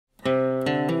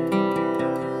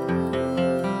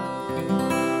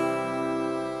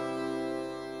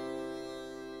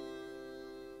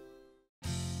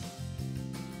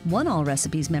One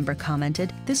Allrecipes member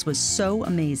commented, "This was so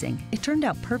amazing. It turned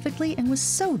out perfectly and was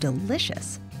so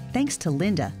delicious." Thanks to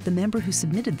Linda, the member who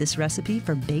submitted this recipe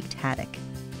for baked haddock.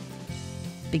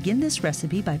 Begin this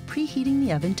recipe by preheating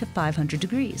the oven to 500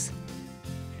 degrees.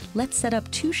 Let's set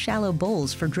up 2 shallow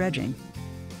bowls for dredging.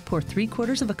 Pour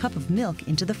 3/4 of a cup of milk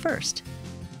into the first.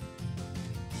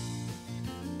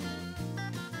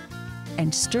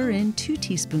 And stir in 2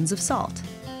 teaspoons of salt.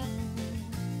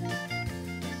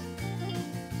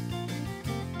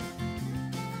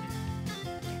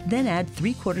 Then add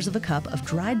 3/4 of a cup of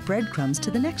dried breadcrumbs to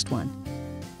the next one,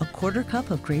 1/4 cup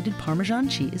of grated Parmesan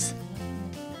cheese,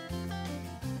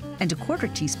 and 1/4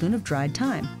 teaspoon of dried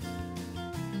thyme.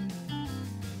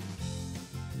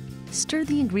 Stir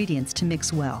the ingredients to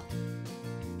mix well.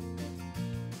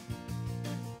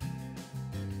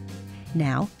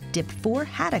 Now, dip 4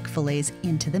 haddock fillets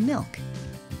into the milk.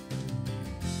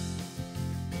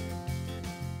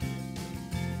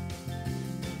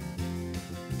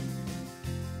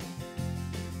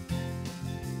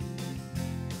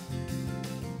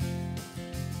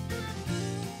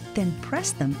 Then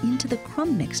press them into the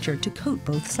crumb mixture to coat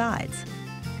both sides.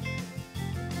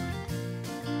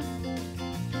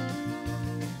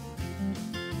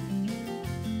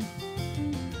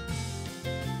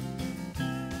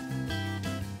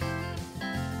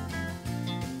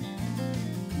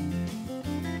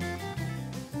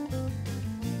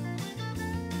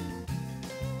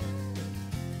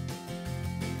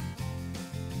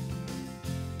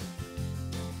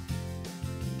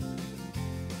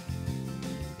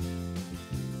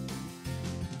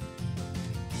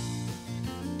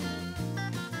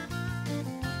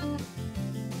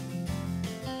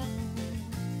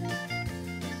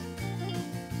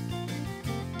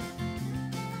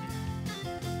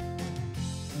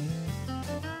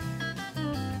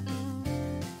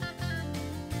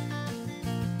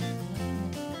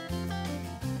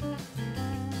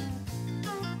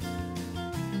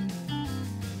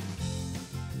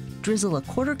 Drizzle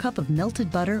 1/4 cup of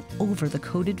melted butter over the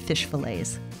coated fish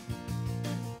fillets.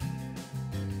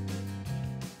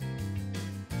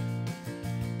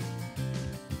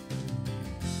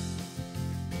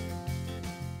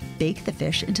 Bake the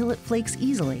fish until it flakes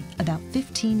easily, about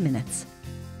 15 minutes.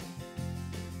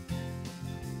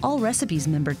 Allrecipes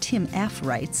member Tim F.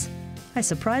 writes, "I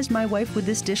surprised my wife with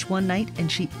this dish one night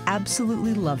and she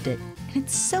absolutely loved it, and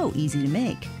it's so easy to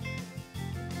make."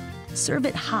 Serve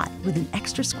it hot with an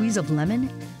extra squeeze of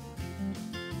lemon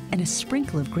and a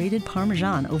sprinkle of grated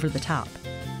Parmesan over the top.